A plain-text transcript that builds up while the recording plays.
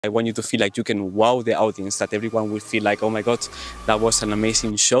I want you to feel like you can wow the audience, that everyone will feel like, oh my God, that was an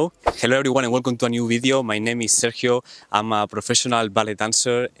amazing show. Hello everyone and welcome to a new video. My name is Sergio. I'm a professional ballet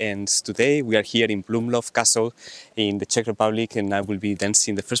dancer and today we are here in Plumlov Castle in the Czech Republic and I will be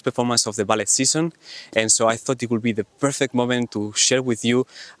dancing the first performance of the ballet season. And so I thought it would be the perfect moment to share with you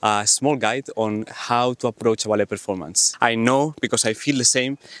a small guide on how to approach a ballet performance. I know, because I feel the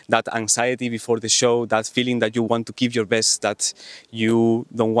same, that anxiety before the show, that feeling that you want to give your best, that you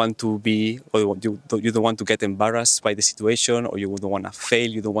don't want to be, or you don't want to get embarrassed by the situation, or you don't want to fail,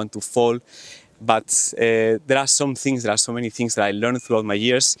 you don't want to fall. But there are so many things that I learned throughout my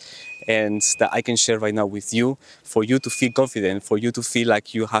years and that I can share right now with you for you to feel confident, for you to feel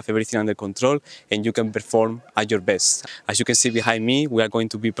like you have everything under control and you can perform at your best. As you can see behind me, we are going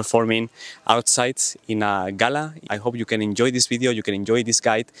to be performing outside in a gala. I hope you can enjoy this video, you can enjoy this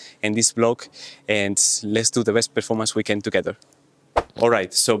guide and this vlog, and let's do the best performance we can together.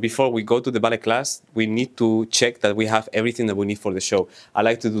 Alright, so before we go to the ballet class, we need to check that we have everything that we need for the show. I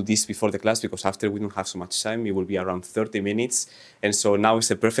like to do this before the class because after we don't have so much time, it will be around 30 minutes. And so now is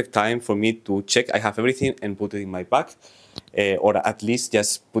the perfect time for me to check I have everything and put it in my bag. Or at least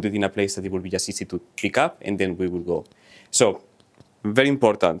just put it in a place that it will be just easy to pick up and then we will go. So, very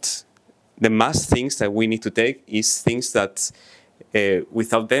important. The must things that we need to take is things that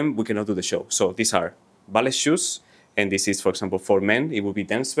without them we cannot do the show. So these are ballet shoes. And this is, for example, for men, it will be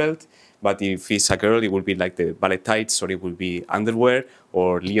dance belt. But if it's a girl, it will be like the ballet tights, or it will be underwear,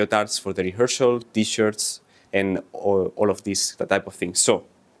 or leotards for the rehearsal, t-shirts, and all of these type of things. So,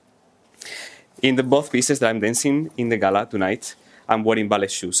 in the both pieces that I'm dancing in the gala tonight, I'm wearing ballet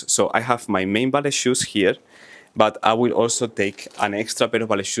shoes. So I have my main ballet shoes here, but I will also take an extra pair of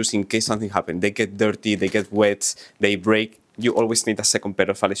ballet shoes in case something happens. They get dirty, they get wet, they break. You always need a second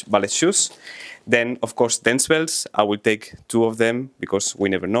pair of ballet shoes. Then, of course, dance belts. I will take 2 of them because we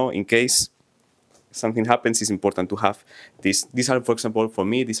never know. In case something happens, it's important to have this. These are, for example, for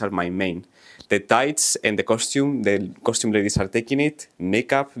me, these are my main. The tights and the costume ladies are taking it.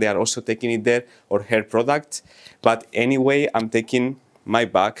 Makeup, they are also taking it there, or hair product. But anyway, I'm taking my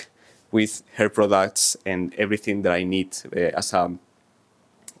bag with hair products and everything that I need as a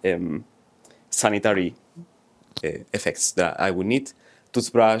sanitary effects that I would need.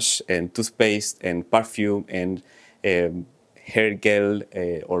 Toothbrush and toothpaste and perfume and hair gel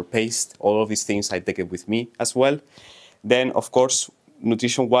or paste. All of these things I take it with me as well. Then, of course,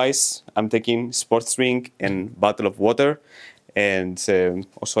 nutrition-wise, I'm taking sports drink and bottle of water. And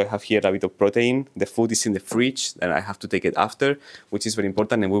also I have here a bit of protein. The food is in the fridge and I have to take it after, which is very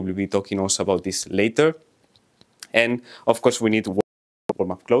important. And we will be talking also about this later. And of course, we need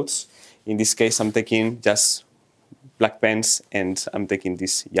warm-up clothes. In this case, I'm taking just black pants and I'm taking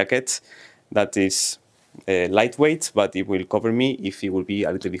this jacket that is lightweight, but it will cover me if it will be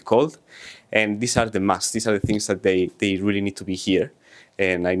a little bit cold. And these are the must. These are the things that they really need to be here,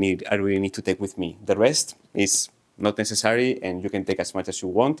 and I really need to take with me. The rest is not necessary, and you can take as much as you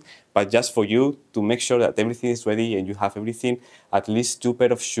want, but just for you to make sure that everything is ready and you have everything, at least 2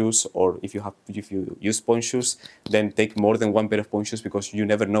 pairs of shoes, or if you use point shoes, then take more than 1 pair of point shoes because you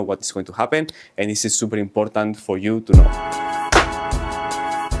never know what is going to happen, and this is super important for you to know.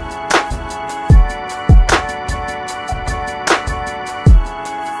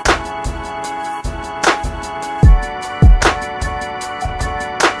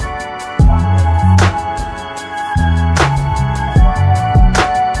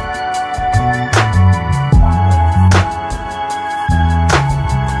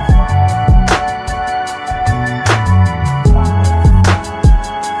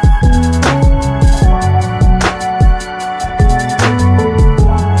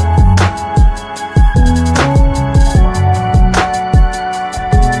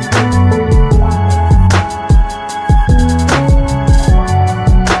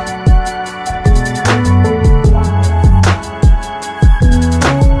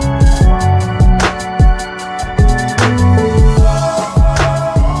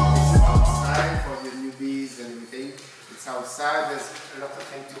 Outside, there's a lot of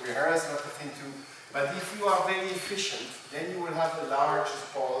things to rehearse, a lot of things to... But if you are very efficient, then you will have a large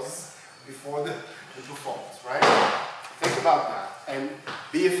pause before the performance, right? Think about that and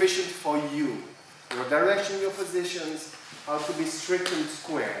be efficient for you. Your direction, your positions, how to be strict and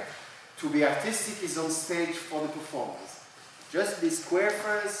square. To be artistic is on stage for the performance. Just be square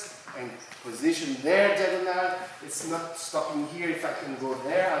first and position there, diagonal. It's not stopping here. If I can go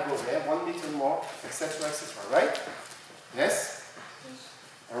there, I go there. 1 meter more, etc., etc., right? Yes?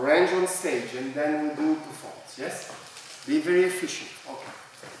 Arrange on stage and then we'll do performance, yes? Be very efficient, okay.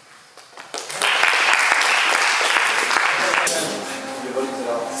 You're going to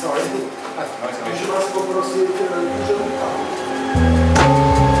Sorry.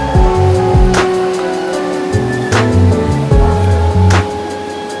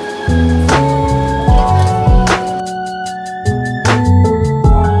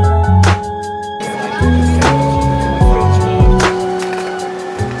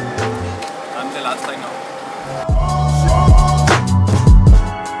 I'm the last, I know.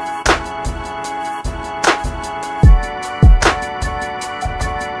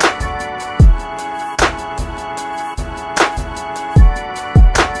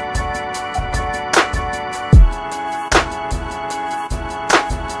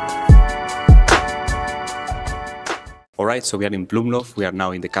 Alright, so we are in Blumlof, we are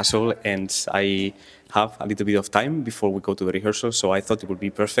now in the castle, and I have a little bit of time before we go to the rehearsal, so I thought it would be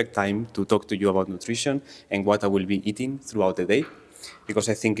perfect time to talk to you about nutrition and what I will be eating throughout the day, because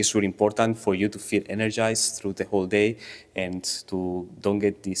I think it's really important for you to feel energized through the whole day and to don't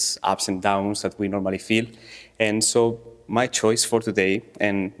get these ups and downs that we normally feel. And so my choice for today,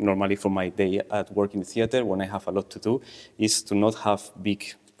 and normally for my day at work in the theater when I have a lot to do, is to not have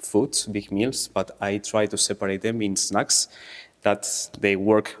big foods, big meals, but I try to separate them in snacks that they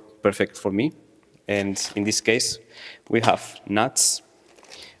work perfect for me. And in this case, we have nuts,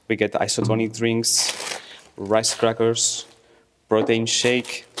 we get isotonic drinks, rice crackers, protein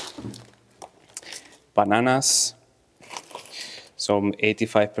shake, bananas, some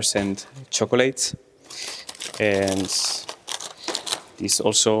 85% chocolate, and this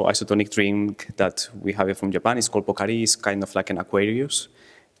also isotonic drink that we have from Japan is called Pocari. It's kind of like an Aquarius.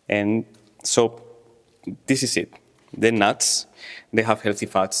 And so this is it. The nuts, they have healthy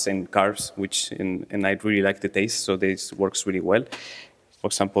fats and carbs, and I really like the taste, so this works really well. For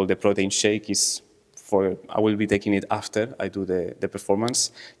example, the protein shake is I will be taking it after I do the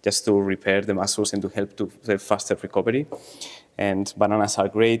performance, just to repair the muscles and to help to the faster recovery. And bananas are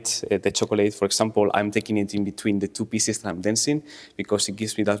great. The chocolate, for example, I'm taking it in between the two pieces that I'm dancing because it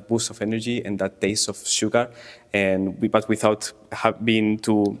gives me that boost of energy and that taste of sugar, but without being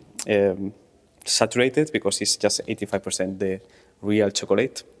too saturated, because it's just 85% the real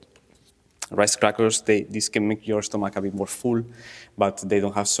chocolate. Rice crackers, this can make your stomach a bit more full, but they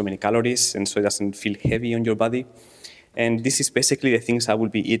don't have so many calories, and so it doesn't feel heavy on your body. And this is basically the things I will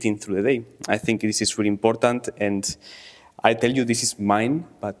be eating through the day. I think this is really important, and I tell you this is mine,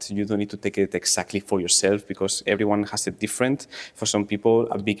 but you don't need to take it exactly for yourself because everyone has it different. For some people,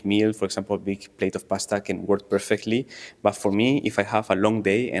 a big meal, for example, a big plate of pasta can work perfectly. But for me, if I have a long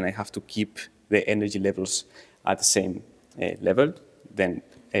day and I have to keep the energy levels at the same level, then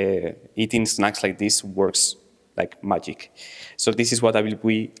eating snacks like this works like magic. So this is what I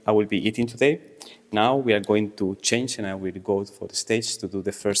will be eating today. Now we are going to change and I will go for the stage to do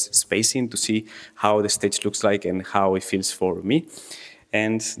the first spacing to see how the stage looks like and how it feels for me.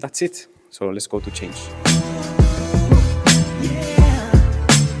 And that's it. So let's go to change.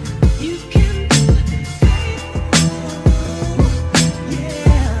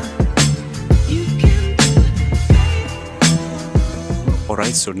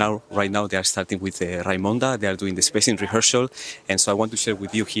 Alright, so right now they are starting with Raimonda, they are doing the spacing rehearsal, and so I want to share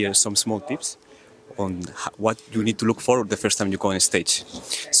with you here some small tips on what you need to look for the first time you go on stage.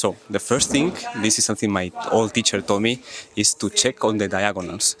 So the first thing, this is something my old teacher told me, is to check on the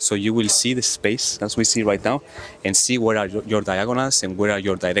diagonals. So you will see the space as we see right now and see where are your diagonals and where are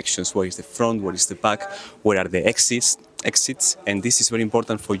your directions, where is the front, where is the back, where are the exits, and this is very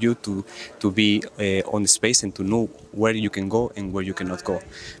important for you to be on the space and to know where you can go and where you cannot go.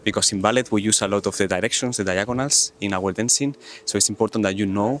 Because in ballet we use a lot of the directions, the diagonals in our dancing, so it's important that you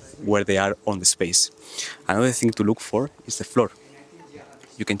know where they are on the space. Another thing to look for is the floor.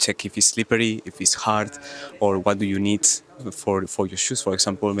 You can check if it's slippery, if it's hard, or what do you need for your shoes. For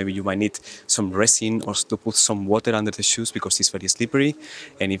example, maybe you might need some resin or to put some water under the shoes because it's very slippery.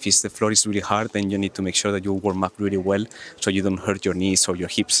 And if the floor is really hard, then you need to make sure that you warm up really well so you don't hurt your knees or your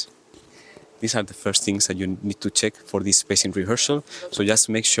hips. These are the first things that you need to check for this spacing rehearsal. So just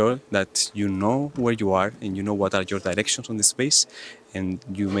make sure that you know where you are and you know what are your directions on the space, and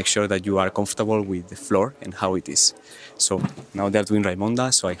you make sure that you are comfortable with the floor and how it is. So now they're doing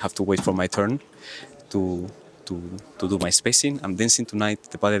Raimonda, so I have to wait for my turn to do my spacing. I'm dancing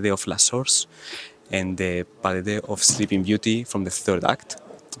tonight the Ballet of La Source and the Ballet of Sleeping Beauty from the third act.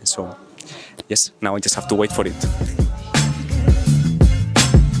 So yes, now I just have to wait for it.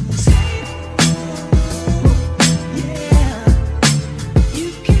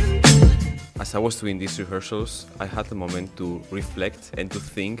 As I was doing these rehearsals, I had a moment to reflect and to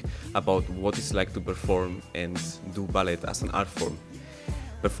think about what it's like to perform and do ballet as an art form.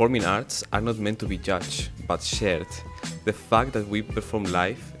 Performing arts are not meant to be judged, but shared. The fact that we perform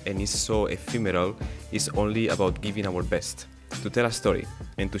live and is so ephemeral is only about giving our best, to tell a story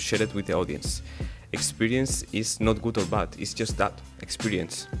and to share it with the audience. Experience is not good or bad, it's just that,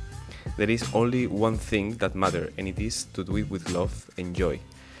 experience. There is only one thing that matters, and it is to do it with love and joy.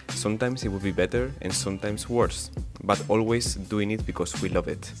 Sometimes it will be better and sometimes worse, but always doing it because we love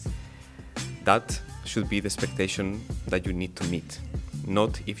it. That should be the expectation that you need to meet,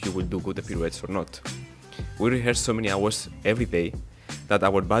 not if you will do good pirouettes or not. We rehearse so many hours every day that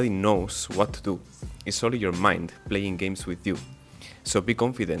our body knows what to do. It's only your mind playing games with you. So be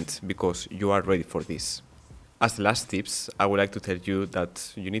confident because you are ready for this. As the last tips, I would like to tell you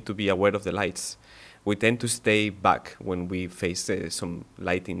that you need to be aware of the lights. We tend to stay back when we face some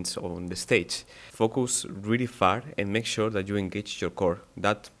lightings on the stage. Focus really far and make sure that you engage your core.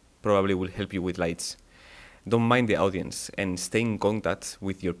 That probably will help you with lights. Don't mind the audience and stay in contact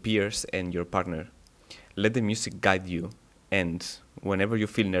with your peers and your partner. Let the music guide you, and whenever you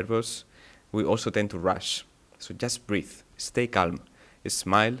feel nervous, we also tend to rush. So just breathe, stay calm,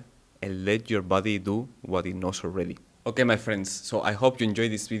 smile, and let your body do what it knows already. Okay, my friends, so I hope you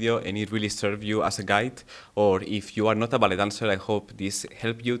enjoyed this video and it really served you as a guide. Or if you are not a ballet dancer, I hope this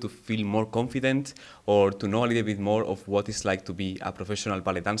helped you to feel more confident or to know a little bit more of what it's like to be a professional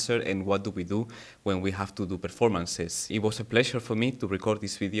ballet dancer and what do we do when we have to do performances. It was a pleasure for me to record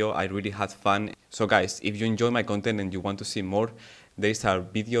this video. I really had fun. So guys, if you enjoy my content and you want to see more, there is a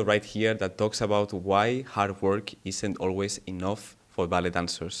video right here that talks about why hard work isn't always enough for ballet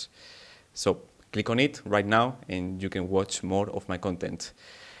dancers. So click on it right now and you can watch more of my content.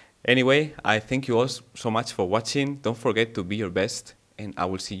 Anyway, I thank you all so much for watching. Don't forget to be your best and I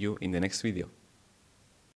will see you in the next video.